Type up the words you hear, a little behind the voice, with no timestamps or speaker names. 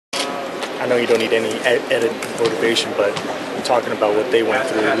I know you don't need any added motivation, but you're talking about what they went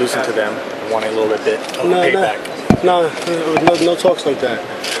through, losing to them, and wanting a little bit of payback. No, no talks like that.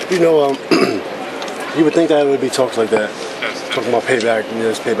 You know, you would think that it would be talks like that, talking about payback,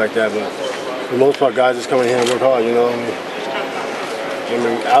 this, payback that, but for the most part, guys just come in here and work hard. You know, I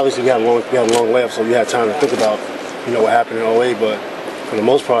mean, obviously we had a long layoff, so we had time to think about, you know, what happened in 08. But for the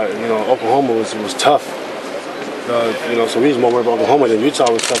most part, you know, Oklahoma was tough. You know, so we was more worried about Oklahoma than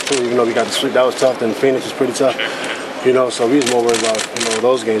Utah was tough too. Even though we got the sweep, that was tough. Then Phoenix was pretty tough. You know, so we was more worried about, you know,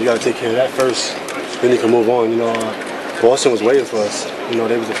 those games. You got to take care of that first, then you can move on. You know, Boston was waiting for us. You know,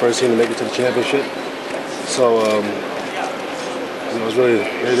 they was the first team to make it to the championship. So, you know, it was really,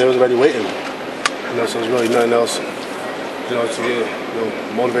 they was already waiting. You know, so there's really nothing else, you know, to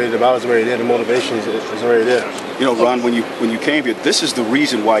get motivated about. It's already there. The motivation is already there. You know, Ron, when you came here, this is the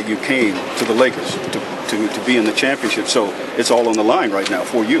reason why you came to the Lakers, to be in the championship. So it's all on the line right now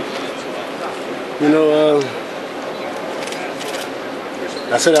for you. You know,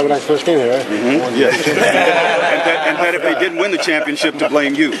 I said that when I first came here, right? Mm-hmm. Yeah. and that if they didn't win the championship, to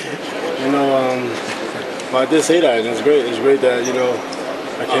blame you. You know, well, I did say that, and it's great. It's great that, you know,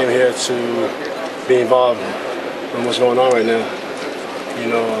 I came here to be involved in what's going on right now. You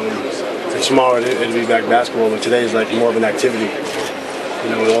know, and tomorrow it'll be back basketball, but today is like more of an activity.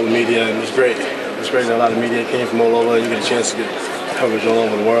 You know, with all the media, and it's great. It's great that a lot of media came from all over, and you get a chance to get coverage all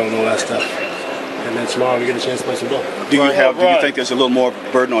over the world and all that stuff. And then tomorrow we get a chance to play some ball. Do you think there's a little more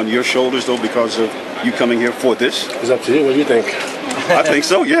burden on your shoulders though because of you coming here for this? It's up to you. What do you think? I think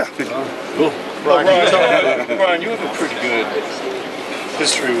so. Yeah. Cool. Ron, you have a pretty good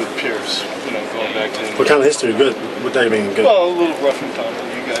history with Pierce. You know, going back to what kind of history? Good. What do you mean good? Well, a little rough and tumble.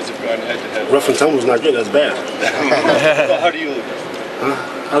 You guys have gone head to head. Rough and tumble is not good. That's bad. Well, how do you look at it? Huh?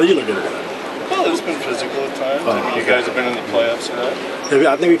 How do you look at it? Well, it's been physical at times. I mean, you guys have been in the playoffs and that.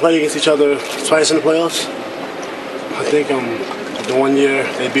 Yeah, I think we played against each other twice in the playoffs. I think the one year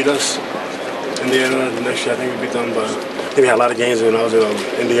they beat us. Indiana, the next year I think we beat them, but I think we had a lot of games when I was in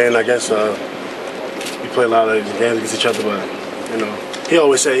Indiana. I guess we played a lot of games against each other, but you know, he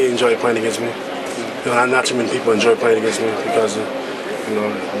always said he enjoyed playing against me. You know, not too many people enjoy playing against me because you know,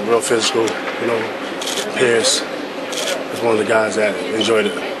 I'm real physical. You know, Pierce was one of the guys that enjoyed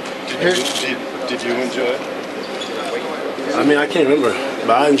it. Did you enjoy it? I mean, I can't remember,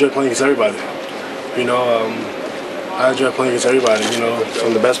 but I enjoy playing against everybody. You know, I enjoy playing against everybody. You know,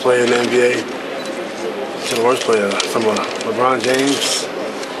 from the best player in the NBA to the worst player, from LeBron James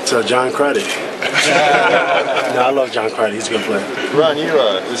to John Crotty. No, I love John Crotty. He's a good player. Ron,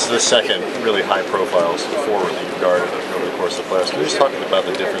 this is the second really high-profile forward that you've guarded over the course of the playoffs. Can you just talk about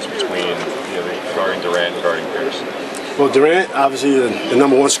the difference between guarding Durant and guarding Pierce? Well, Durant, obviously the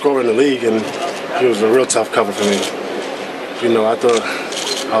 #1 scorer in the league, and he was a real tough cover for me. You know, I thought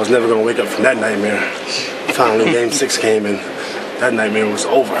I was never going to wake up from that nightmare. Finally, Game 6 came, and that nightmare was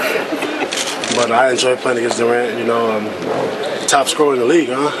over. But I enjoyed playing against Durant. You know, top scorer in the league,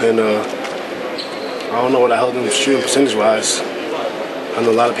 huh? And I don't know what I held him shooting percentage-wise. I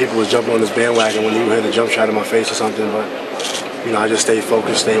know a lot of people was jumping on this bandwagon when he hit a jump shot in my face or something, but you know, I just stayed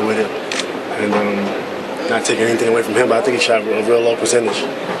focused, stayed with it, and not taking anything away from him. But I think he shot a real low percentage.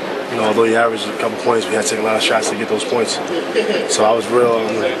 You know, although he averaged a couple points, we had to take a lot of shots to get those points. So I was real.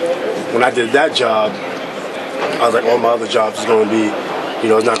 When I did that job, I was like, all my other jobs is going to be, you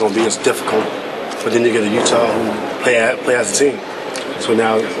know, it's not going to be as difficult. But then you get a Utah who play as a team. So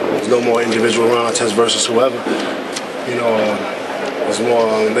now there's no more individual Ron Artest versus whoever. You know, there's more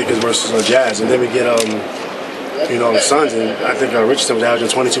Lakers versus Jazz, and then we get you know, the Suns, and I think Richardson was averaging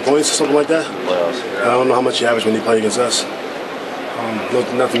 22 points or something like that. I don't know how much he averaged when he played against us.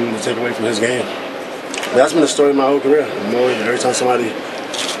 Nothing to take away from his game. But that's been the story of my whole career. You know, every time somebody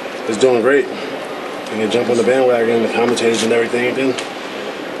is doing great, and they jump on the bandwagon, the commentators and everything, and then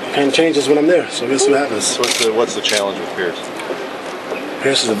it kind of changes when I'm there. So we'll see what happens. So what's the challenge with Pierce?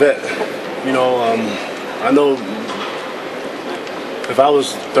 Pierce is a vet. You know, I know if I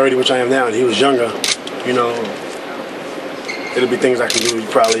was 30, which I am now, and he was younger, you know, it'll be things I can do,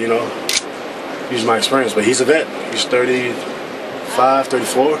 probably, you know, use my experience. But he's a vet. He's 35,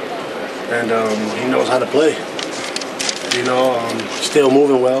 34, and he knows how to play. You know, still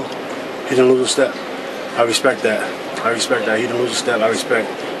moving well. He didn't lose a step. I respect that. I respect that. He didn't lose a step. I respect,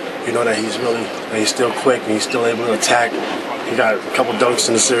 you know, that he's still quick and he's still able to attack. He got a couple dunks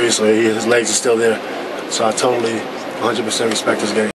in the series, so his legs are still there. So I totally 100% respect his game.